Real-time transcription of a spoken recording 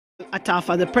At half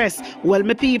of the press. Well,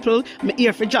 my people, me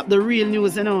here for drop the real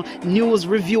news, news,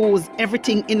 reviews,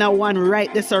 everything in a one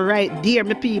right this or right there,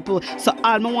 my people. So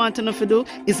all me want to know to do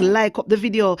is like up the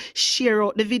video, share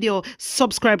out the video,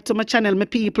 subscribe to my channel, my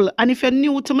people. And if you're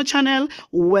new to my channel,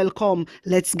 welcome.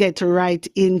 Let's get right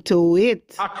into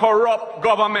it. A corrupt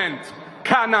government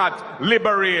cannot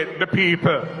liberate the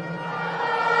people.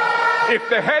 If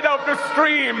the head of the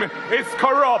stream is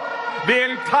corrupt,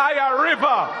 the entire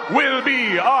river will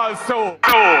be also.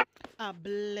 A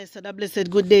blessed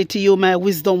good day to you, my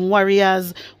wisdom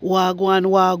warriors. Wagwan,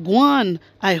 wagwan.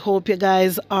 I hope you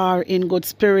guys are in good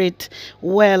spirit.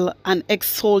 Well, an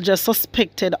ex-soldier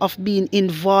suspected of being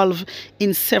involved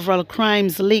in several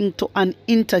crimes linked to an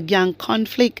inter-gang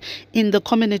conflict in the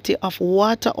community of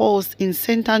Waterhouse in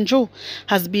St. Andrew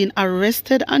has been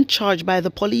arrested and charged by the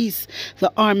police.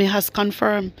 The army has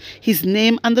confirmed his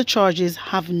name and the charges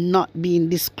have not been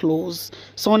disclosed.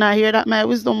 So when I hear that, my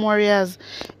wisdom warriors,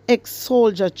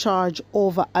 ex-soldier charged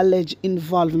over alleged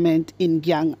involvement in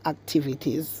gang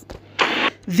activities.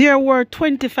 There were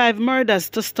 25 murders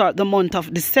to start the month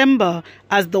of December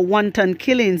as the wanton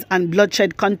killings and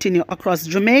bloodshed continue across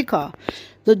Jamaica.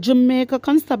 The Jamaica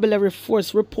Constabulary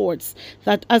Force reports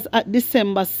that as at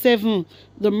December 7,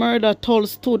 the murder toll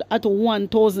stood at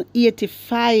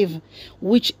 1,085,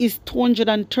 which is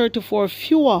 234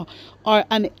 fewer, or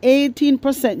an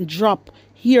 18% drop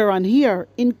year on year.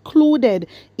 Included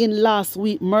in last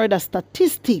week's murder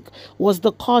statistic was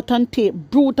the caught and tape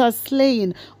brutal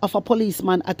slaying of a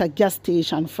policeman at a gas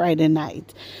station Friday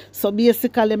night. So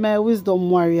basically, my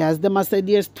wisdom warriors, they must say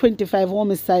there's 25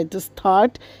 homicides to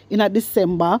start in a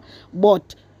December,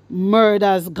 but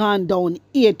murders gone down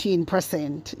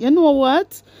 18%. You know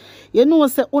what? You know,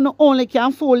 say you only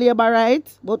can fool labor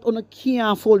rights, but you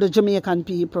can't fool the Jamaican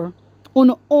people.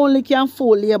 You only can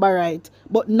fool labor right,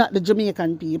 but not the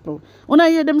Jamaican people. Una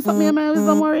hear them something here, my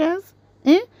wisdom warriors?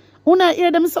 Una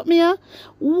hear them something here?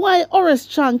 Why Horace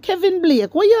Chang, Kevin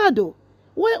Blake, what you do?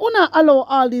 Why una allow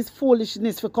all this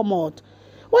foolishness to come out?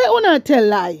 Why una tell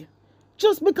lie?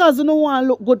 Just because you don't want to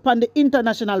look good on the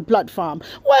international platform.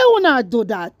 Why una do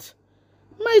that?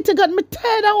 Mighty God, me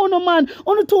tired of una, man.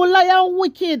 Una too lie and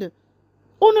wicked.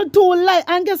 Uno too lie.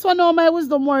 And guess what now, my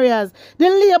wisdom warriors? The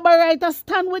labor right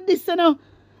stand with this, you know.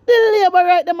 The labor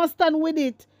right, they must stand with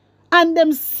it. And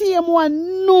them same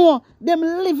one know them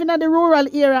living in the rural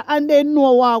area and they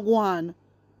know what going on.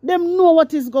 Them know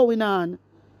what is going on.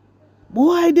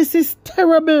 Boy, this is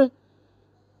terrible.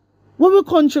 Where will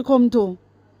country come to?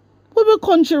 Where will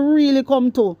country really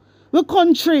come to? We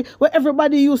country where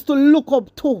everybody used to look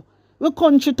up to. We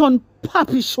country turn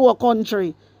papi show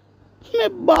country. Me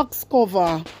box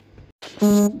cover.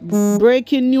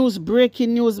 Breaking news,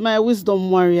 my wisdom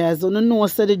warriors. You know,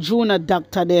 say the junior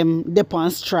doctor them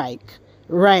on strike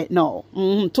right now.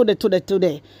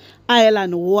 Today.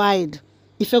 Island wide.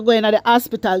 If you're going to the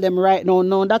hospital them right now,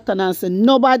 no doctor Nancy,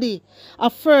 nobody.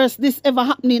 At first this ever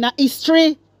happening in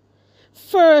history.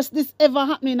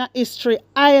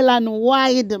 Island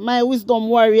wide, my wisdom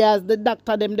warriors, the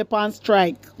doctor them on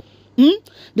strike.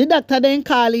 The doctor then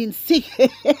calling sick.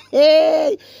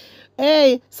 Hey,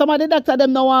 some of the doctor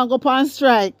them no want to go on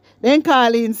strike. Then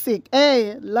calling sick.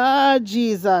 Hey, Lord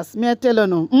Jesus, me I tell you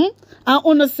no. And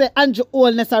uno say Andrew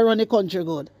Oldness run the country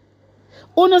good.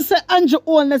 Uno say Andrew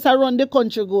Oldness run the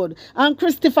country good. And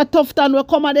Christopher Tufton will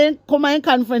come in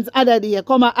conference other day,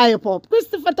 come and hype up.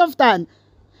 Christopher Tufton,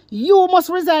 you must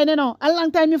resign, you know. A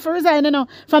long time you for resign, you know.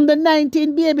 From the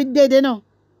 19 baby dead, you know.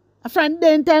 From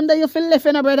then time that you feel left,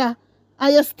 you know, brother.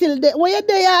 And you're still there. What you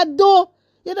there, do?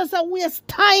 You just a waste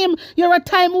time. You're a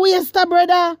time waster,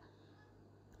 brother.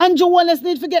 Andrew Wallace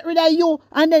need to get rid of you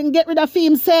and then get rid of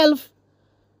himself.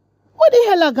 What the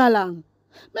hell are galang?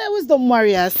 My wisdom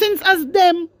warriors, since as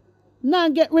them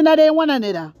not get rid of them one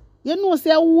another, you know,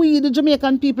 say we, the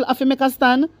Jamaican people, have to make a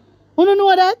stand. You don't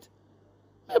know that?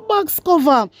 My box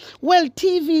cover. Well,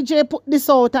 TVJ put this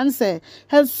out and say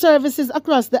health services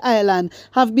across the island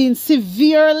have been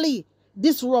severely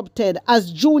disrupted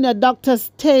as junior doctors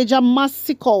stage a mass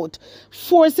sick-out,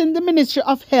 forcing the Ministry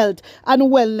of Health and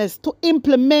Wellness to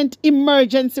implement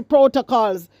emergency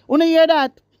protocols. Wanna hear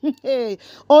that? Hey,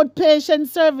 outpatient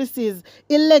services,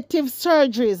 elective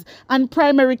surgeries, and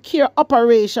primary care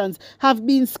operations have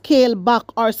been scaled back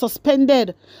or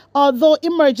suspended, although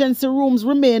emergency rooms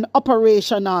remain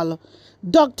operational.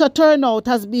 Doctor turnout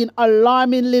has been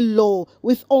alarmingly low,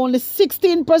 with only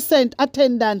 16%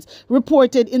 attendance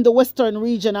reported in the Western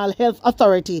Regional Health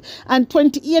Authority and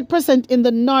 28% in the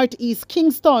Northeast.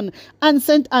 Kingston and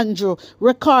St. Andrew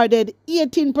recorded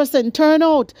 18%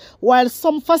 turnout, while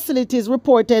some facilities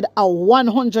reported a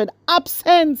 100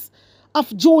 absence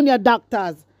of junior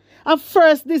doctors. At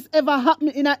first this ever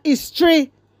happened in a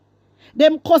history.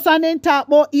 Them cuss and then talk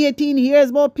about 18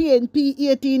 years, about PNP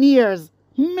 18 years.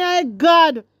 My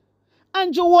God.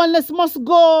 Andrew Wallace must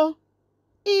go.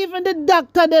 Even the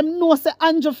doctor them know say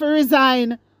Andrew for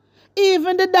resign.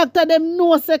 Even the doctor them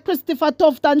know say Christopher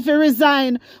Tufton for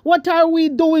resign. What are we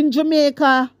doing,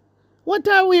 Jamaica? What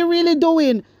are we really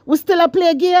doing? We still a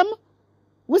play a game?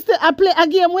 We still a play a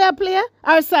game we a play?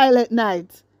 Or Silent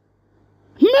Night?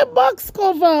 My box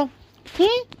cover.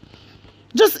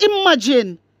 Just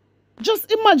imagine.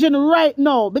 Just imagine right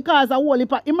now, because a whole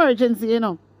heap of emergency, you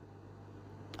know.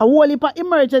 A whole heap of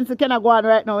emergency cannot go on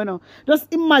right now, you know.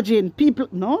 Just imagine people.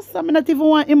 No, so I not even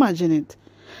want to imagine it.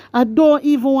 I don't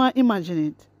even want to imagine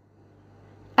it.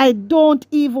 I don't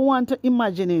even want to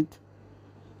imagine it.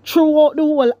 Throughout the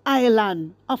whole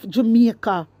island of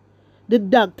Jamaica, the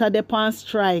doctor they on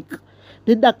strike.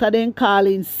 The doctor then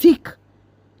calling sick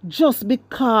just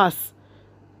because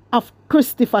of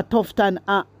Christopher Tufton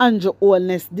and Andrew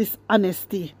Holness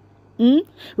dishonesty.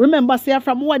 Remember, say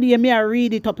from what day me I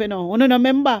read it up, you know. You know,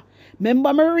 remember?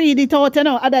 Remember me read it out, you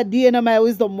know, other day in my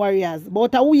Wisdom Warriors.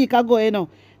 About a week ago, you know,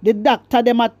 the doctor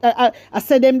them I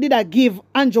said them did I give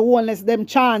Andrew Holness them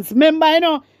chance. Remember, you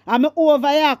know, I'm over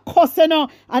here cussing, you know,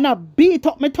 and I beat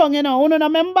up my tongue, you know. You know,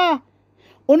 remember?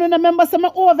 You know, remember, so me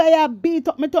over here beat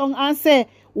up my tongue and say,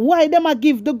 why them I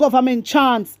give the government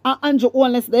chance and Andrew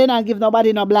Holness they not give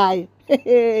nobody no blind?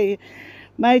 You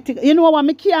know what?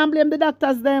 Me can't blame the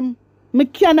doctors them. Me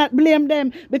cannot blame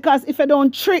them, because if I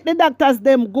don't treat the doctors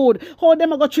them good, how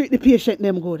them I go treat the patient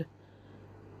them good?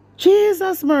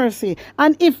 Jesus mercy.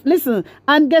 And if, listen,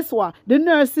 and guess what? The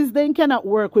nurses, they cannot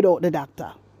work without the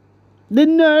doctor. The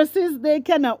nurses, they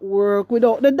cannot work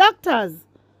without the doctors.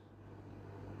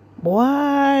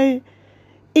 Boy,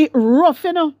 it rough,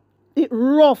 you know. It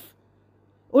rough.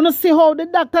 You know, see how the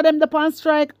doctor them on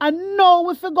strike, and now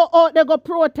if we go out, they go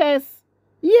protest.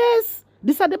 Yes,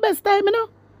 this are the best time, you know.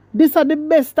 This are the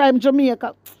best time,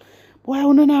 Jamaica. Boy, I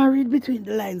don't know read between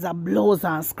the lines of blouse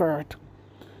and skirt.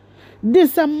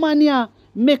 This a mania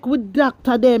make with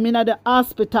doctor them in the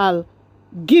hospital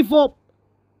give up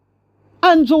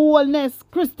Andrew Holness,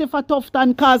 Christopher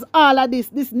Tufton, cause all of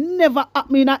this never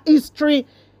happened in a history.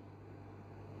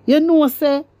 You know,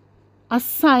 say, a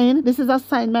sign, this is a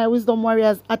sign, my Wisdom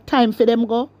Warriors, a time for them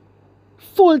go.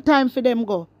 Full time for them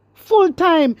go. Full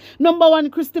time. Number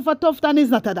one, Christopher Tufton is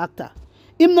not a doctor.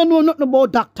 Him no know nothing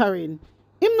about doctoring.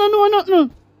 Him no know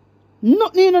nothing.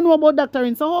 Nothing he no know about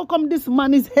doctoring. So how come this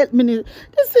man is health minister?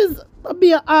 This is a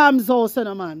beer arms house, you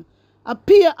know, man. A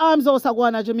beer arms house a go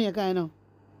on a Jamaica, you know.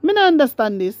 Me not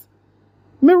understand this.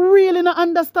 Me really not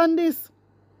understand this.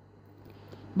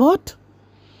 But,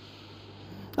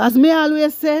 as me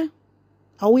always say,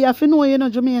 we have to know, you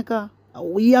know, Jamaica.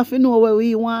 We have to know what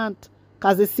we want.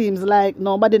 Because it seems like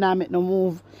nobody not make no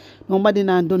move. Nobody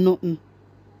not do nothing.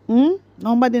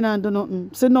 Nobody not do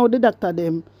nothing. So now the doctor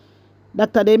them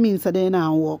means that they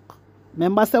not work.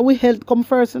 Remember, say we health come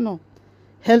first, you know.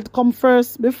 Health come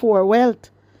first before wealth.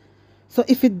 So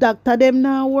if it doctor them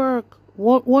not work,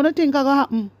 what do you think I gonna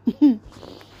happen?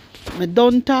 I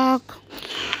don't talk.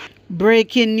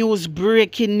 Breaking news,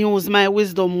 my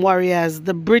Wisdom Warriors.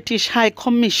 The British High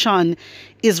Commission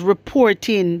is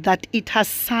reporting that it has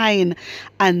signed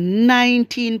a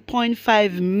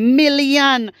 19.5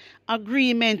 million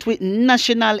agreement with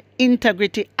National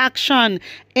Integrity Action,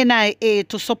 NIA,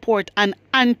 to support an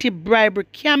anti-bribery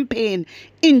campaign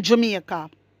in Jamaica.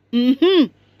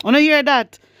 Wanna hear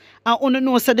that? I wanna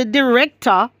know, so the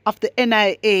director of the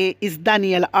NIA is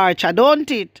Daniel Archer, don't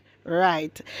it?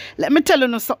 Right. Let me tell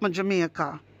you something,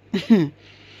 Jamaica. Me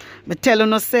tell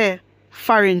you say,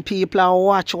 foreign people are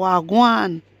watch what go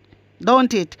on.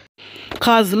 Don't it?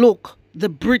 Cause look, the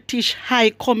British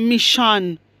High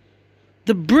Commission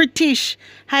is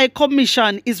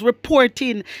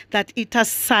reporting that it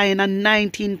has signed a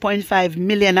 19.5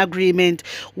 million agreement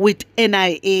with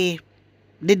NIA,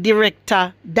 the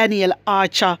director Daniel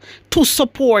Archer, to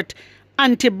support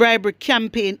anti-bribery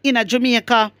campaign in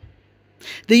Jamaica.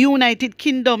 The United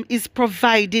Kingdom is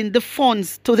providing the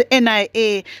funds to the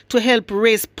NIA to help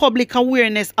raise public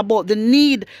awareness about the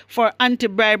need for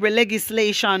anti-bribery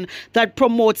legislation that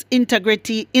promotes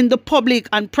integrity in the public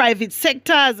and private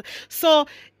sectors. So,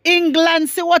 England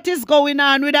see what is going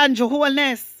on with Andrew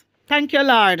Holness. Thank you,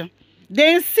 Lord.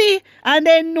 They see and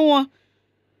they know.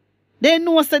 They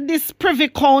know that this Privy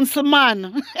Council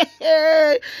man,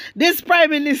 this Prime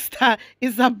Minister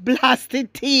is a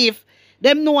blasted thief.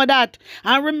 Them know that.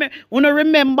 And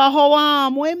remember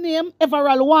how when name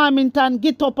Everall Warmington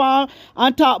get up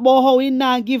and talk about how he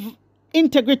now give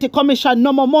Integrity Commission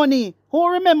no more money.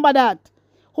 Who remember that?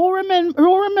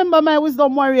 Who remember my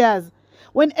wisdom warriors?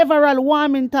 When Everald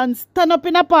Warmington stand up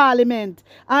in a parliament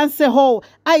and say, oh,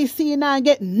 I see now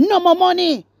get no more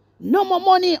money. No more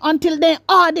money until they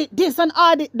audit this and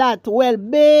audit that. Well,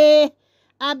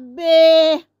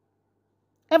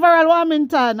 Everald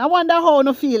Warmington, I wonder how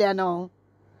you feel you now.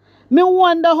 Me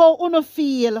wonder how you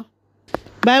feel.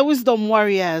 My wisdom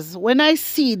warriors, when I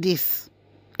see this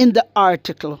in the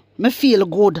article, me feel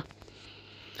good.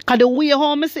 Because the way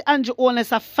how me see Andrew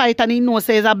Holness a fight and he knows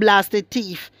he's a blasted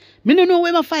thief. Me don't know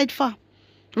what I fight for.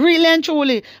 Really and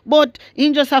truly. But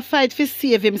he just a fight to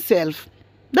save himself.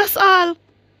 That's all.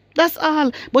 That's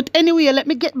all. But anyway, let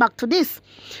me get back to this.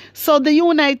 So the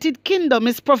United Kingdom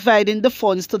is providing the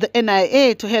funds to the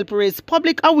NIA to help raise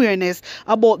public awareness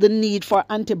about the need for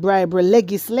anti-bribery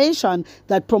legislation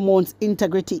that promotes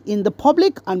integrity in the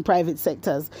public and private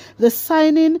sectors. The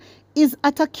signing is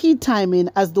at a key timing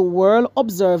as the world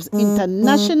observes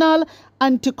International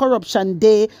Anti-Corruption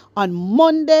Day on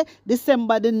Monday,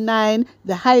 December the 9th,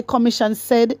 the High Commission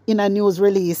said in a news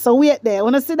release. So wait there.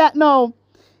 Want to see that now?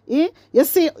 Eh? You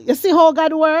see how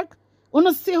God work? Want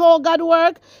to see how God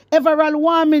work? Everald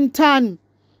Warmington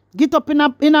get up in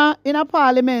a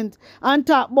parliament and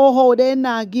talk about how they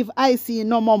now give IC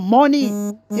no more money.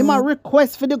 Him a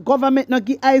request for the government not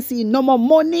give IC no more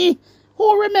money.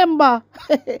 Who remember?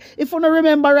 If you don't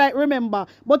remember right, remember.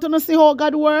 But you know see how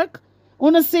God work?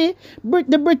 You know see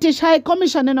the British High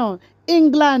Commission, you know,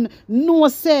 England no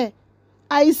say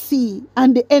IC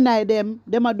and the NI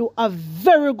them a do a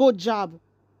very good job.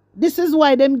 This is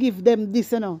why them give them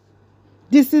this, you know.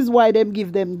 This is why them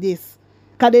give them this.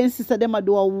 Because they insist them a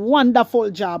do a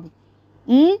wonderful job.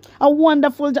 A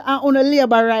wonderful job. I'm on a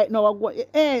labor right now.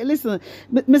 Hey, listen.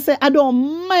 Me say I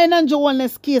don't mind Andrew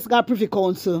Holness case got Privy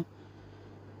Council.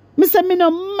 Me say me no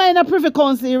mind a Privy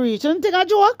Council reach. You think a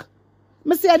joke?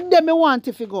 Me say them me want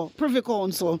if you go. Privy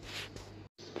Council.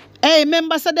 Hey,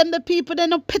 remember say them the people they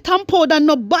no pet and powder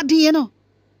nobody, you know.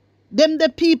 Them the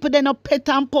people they no pet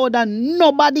and powder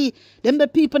nobody. Them the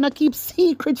people that keep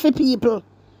secret for people.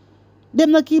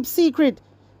 Them not keep secret.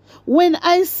 When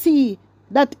I see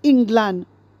that England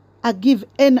I give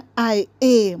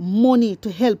NIA money to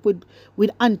help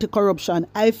with anti-corruption,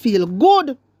 I feel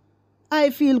good. I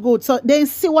feel good. So they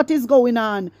see what is going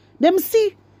on. Them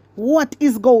see what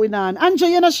is going on. Andrew,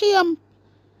 you're not shame.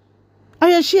 Are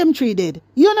you shame treated?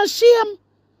 You're not shame.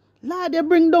 Lord, they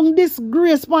bring down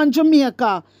disgrace upon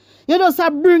Jamaica. You just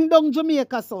bring down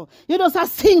Jamaica, so. You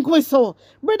just sink with so.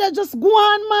 Brother, just go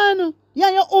on, man.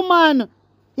 You're your woman.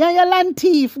 You're your land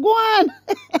thief. Go on.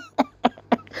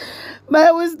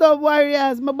 My wisdom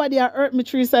warriors, my body hurt me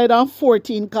 3 sides and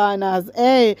 14 corners.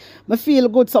 Hey, I feel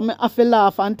good, so I have to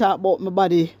laugh and talk about my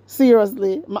body.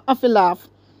 Seriously, I have to laugh.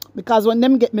 Because when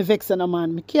them get me vexing,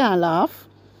 man, I can't laugh.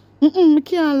 I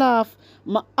can't laugh.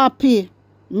 I'm happy.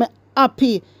 I'm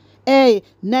happy. Hey,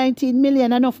 19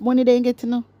 million, enough money they get, you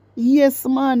know. Yes,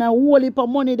 man, a whole heap of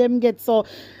money them get. So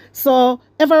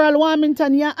Everald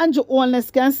Warmington, yeah, Andrew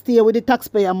Holness can stay with the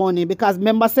taxpayer money because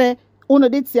remember say, uno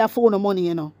did say a phone money,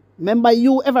 you know. Remember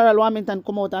you, Everald Warmington,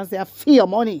 come out and say a fear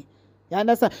money. You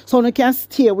understand? So uno can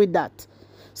stay with that.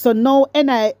 So now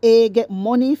NIA get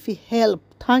money for help.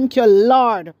 Thank you,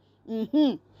 Lord.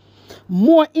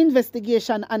 More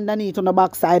investigation underneath on the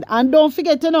backside. And don't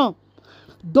forget, you know.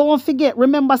 Don't forget,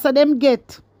 remember so them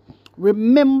get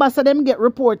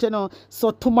report, you know. So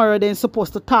tomorrow they're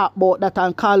supposed to talk about that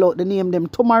and call out the name them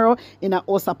tomorrow in a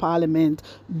House of Parliament.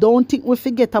 Don't think we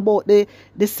forget about the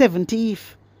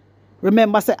 17th.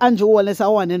 Remember say Andrew Holness a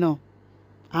one, you know.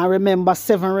 And remember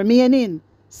 7 remaining.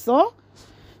 So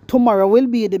tomorrow will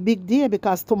be the big day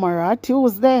because tomorrow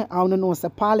Tuesday. I don't know say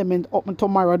Parliament open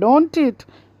tomorrow, don't it?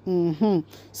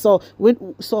 So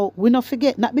we not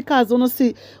forget. Not because we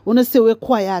see we're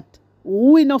quiet.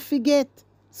 We not forget.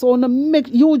 So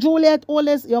you, Juliet,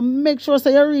 always you make sure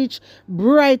say you reach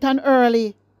bright and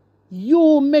early.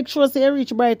 You make sure say you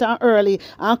reach bright and early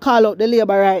and call out the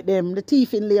labor right them, the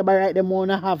Theifing labor right them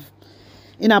wanna have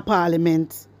in a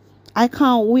parliament. I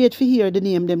can't wait to hear the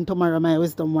name them tomorrow, my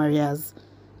wisdom warriors.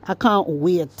 I can't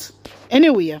wait.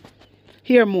 Anyway,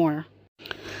 hear more.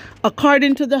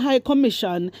 According to the High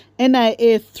Commission,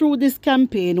 NIA through this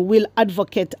campaign will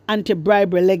advocate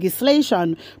anti-bribery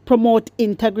legislation, promote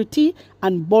integrity,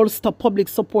 and bolster public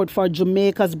support for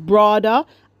Jamaica's broader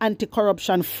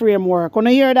anti-corruption framework.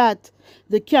 Wanna hear that?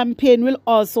 The campaign will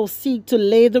also seek to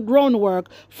lay the groundwork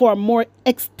for more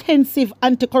extensive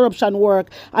anti-corruption work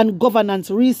and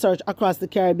governance research across the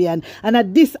Caribbean. And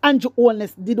at this, Andrew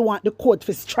Holness did want the court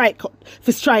to strike out.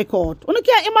 You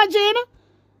can't imagine?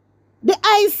 The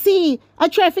IC, I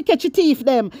try to catch a thief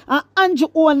them. And Andrew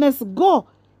Holness go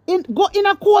go in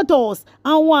a courthouse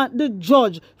and want the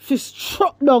judge to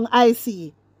struck down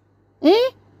IC. Eh?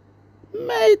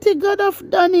 Mighty God of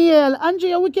Daniel.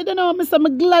 Andrea wicked now, Mr.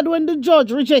 I'm glad when the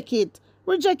judge reject it.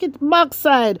 Reject it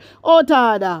backside. Out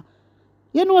order.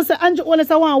 You know, say Andrew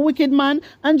Wallace I want a wicked man.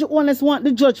 Andrew Wallace want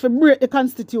the judge to break the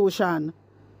constitution.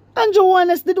 Andrew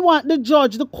Wallace did want the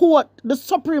judge, the court, the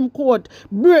Supreme Court,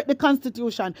 break the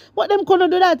constitution. But them couldn't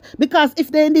do that because if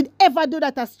they did ever do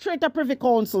that, a straight up Privy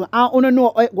Council, I don't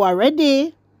know it go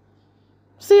already.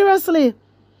 Seriously.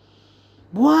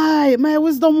 Why? My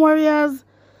wisdom warriors.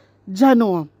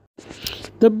 Jano.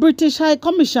 The British High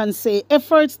Commission say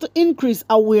efforts to increase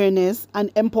awareness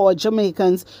and empower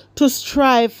Jamaicans to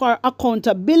strive for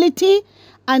accountability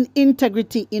and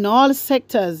integrity in all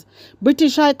sectors.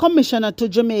 British High Commissioner to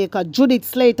Jamaica, Judith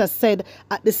Slater, said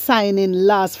at the signing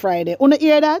last Friday. Wanna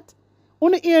hear that?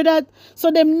 Wanna hear that?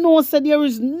 So them know said there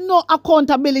is no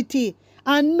accountability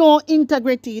and no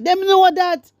integrity. Them know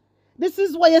that. This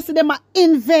is why you see them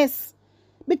invest.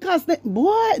 Because they,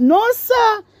 boy, no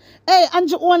sir. Hey,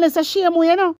 Andrew Owens, a shame with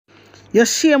you know. You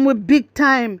shame with big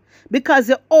time. Because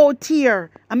you're out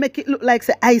here and make it look like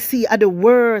say IC are the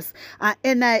worst and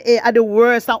NIA are the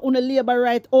worst and on the labor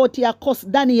right out here cuss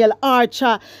Daniel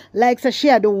Archer like say she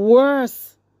are the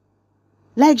worst.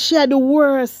 Like she are the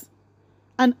worst.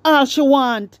 And all she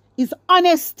want is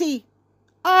honesty.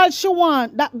 All she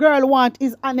want, that girl want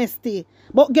is honesty.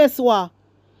 But guess what?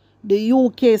 The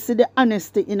UK see the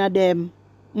honesty in a them.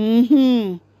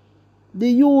 The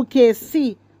UK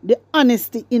see the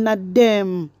honesty in a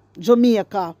them.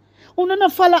 Jamaica. Uno no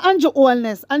follow Andrew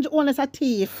Owens. Andrew Owens a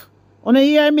thief. Uno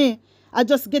hear me? I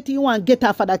just get you and get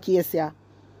off of the case here.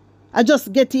 I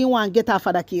just get you and get off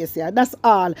of the case here. That's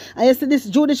all. And you see this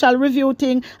judicial review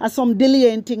thing and some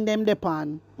delaying thing them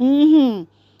depend.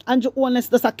 Andrew Owens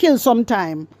does a kill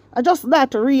sometime. I just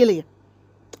that really.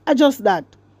 I just that.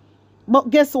 But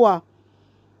guess what?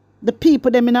 The people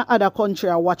them in a other country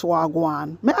are watch what go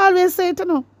on. Me always say it you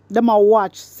know. Them a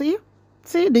watch. See?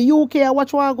 See the UK a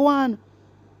watch what go on.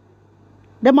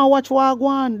 Them a watch what go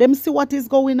on. Them see what is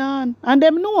going on. And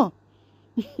them know.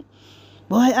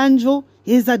 Boy, Andrew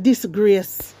is a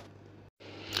disgrace.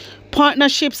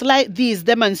 Partnerships like these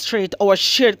demonstrate our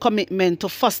shared commitment to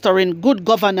fostering good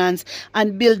governance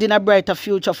and building a brighter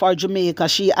future for Jamaica,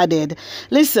 she added.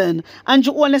 Listen,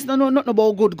 Andrew Owens don't know nothing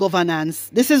about good governance.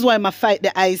 This is why I fight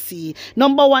the IC.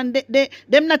 Number one,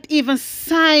 them not even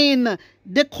sign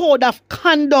the code of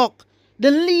conduct,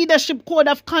 the leadership code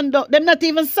of conduct. Them not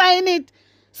even sign it.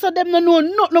 So them don't know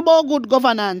nothing about good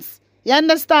governance. You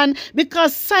understand?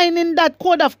 Because signing that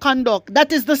code of conduct,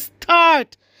 that is the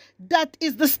start. That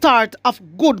is the start of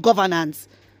good governance.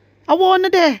 I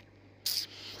want there.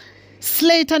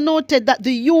 Slater noted that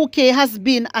the UK has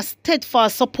been a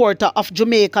steadfast supporter of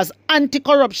Jamaica's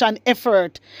anti-corruption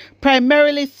effort,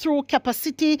 primarily through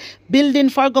capacity building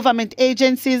for government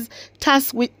agencies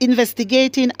tasked with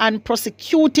investigating and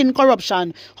prosecuting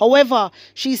corruption. However,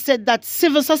 she said that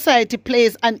civil society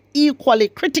plays an equally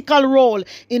critical role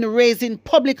in raising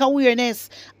public awareness,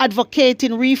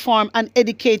 advocating reform, and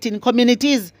educating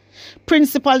communities.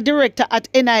 Principal Director at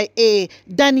NIA,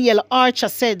 Daniel Archer,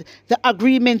 said the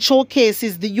agreement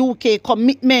showcases the UK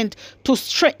commitment to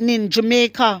strengthening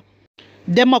Jamaica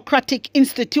democratic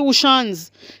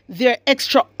institutions. Their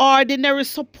extraordinary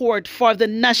support for the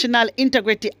National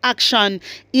Integrity Action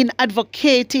in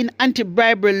advocating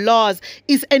anti-bribery laws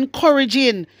is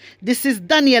encouraging. This is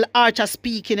Daniel Archer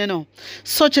speaking, you know.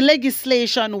 Such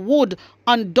legislation would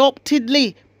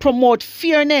undoubtedly promote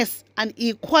fairness and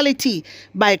equality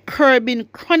by curbing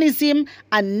cronyism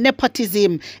and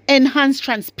nepotism, enhance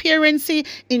transparency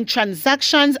in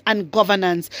transactions and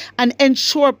governance, and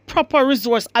ensure proper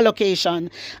resource allocation.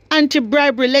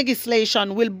 Anti-bribery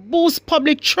legislation will boost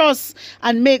public trust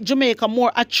and make Jamaica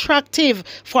more attractive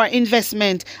for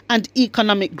investment and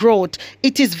economic growth.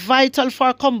 It is vital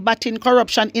for combating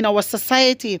corruption in our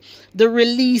society. The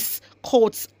release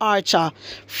quotes Archer.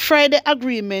 Friday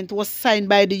agreement was signed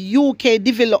by the UK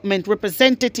development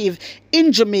representative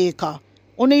in Jamaica.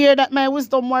 Only hear that, my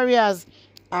wisdom warriors?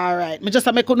 Alright, me just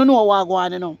make you know what go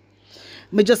on, you know.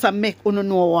 Me just make you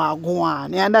know what go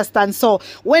on. You understand? So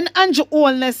when Andrew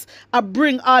Owens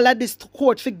bring all of this to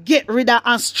court to get rid of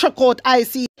and struck out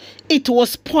IC, it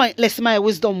was pointless, my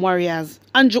wisdom warriors.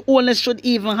 Andrew Owens should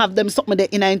even have them something there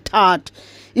in his thought.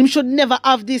 Him should never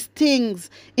have these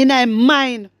things in his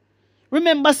mind.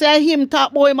 Remember, say him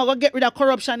talk about him, I go get rid of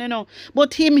corruption, you know.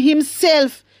 But him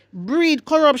himself breed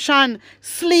corruption,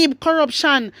 sleep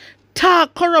corruption,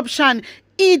 talk corruption,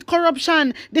 eat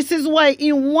corruption. This is why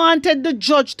he wanted the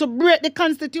judge to break the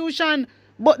constitution,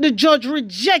 but the judge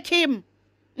reject him.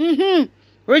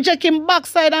 Reject him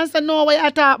backside and say, no, what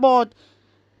you talk about?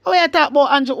 What you talk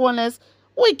about, Andrew Holness?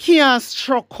 We can't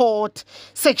struck out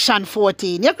Section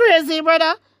 14. You crazy,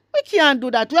 brother? We can't do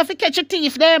that. We have to catch a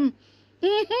thief them.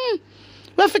 We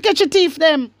have to catch a thief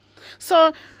them.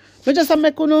 So, we just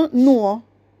make you know.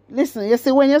 Listen, you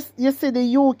see, when you see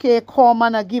the UK come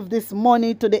and give this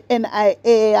money to the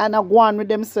NIA and go on with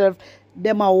themselves,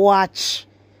 them a watch.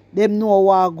 Them know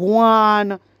what go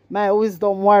on. My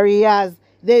wisdom warriors,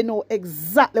 they know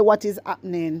exactly what is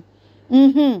happening.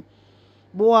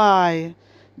 Boy,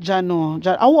 Jano.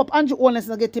 I hope Andrew Holness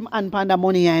not get him hand pan the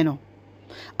money, you know.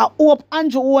 I hope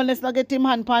Andrew Holness not get him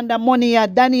hand pan the money.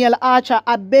 Daniel Archer,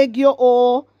 I beg you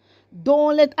all.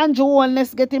 Don't let Andrew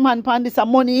Holness get him hand pan this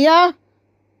money, yeah?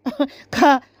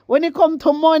 When it come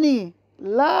to money,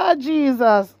 Lord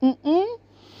Jesus.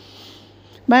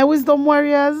 My wisdom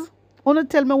warriors, wanna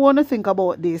tell me what you think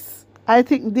about this. I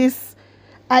think the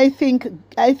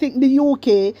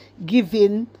UK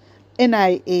giving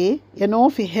NIA, you know,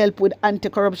 for help with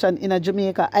anti-corruption in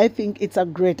Jamaica, I think it's a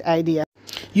great idea.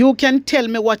 You can tell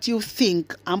me what you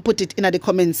think and put it in the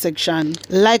comment section.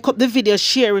 Like up the video,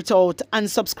 share it out, and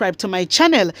subscribe to my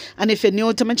channel. And if you're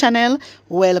new to my channel,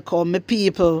 welcome, my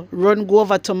people. Go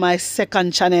over to my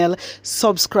second channel,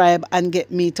 subscribe and get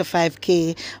me to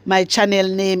 5K. My channel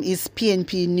name is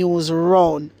PNP News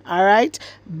Round. Alright?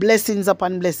 Blessings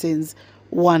upon blessings.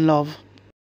 One love.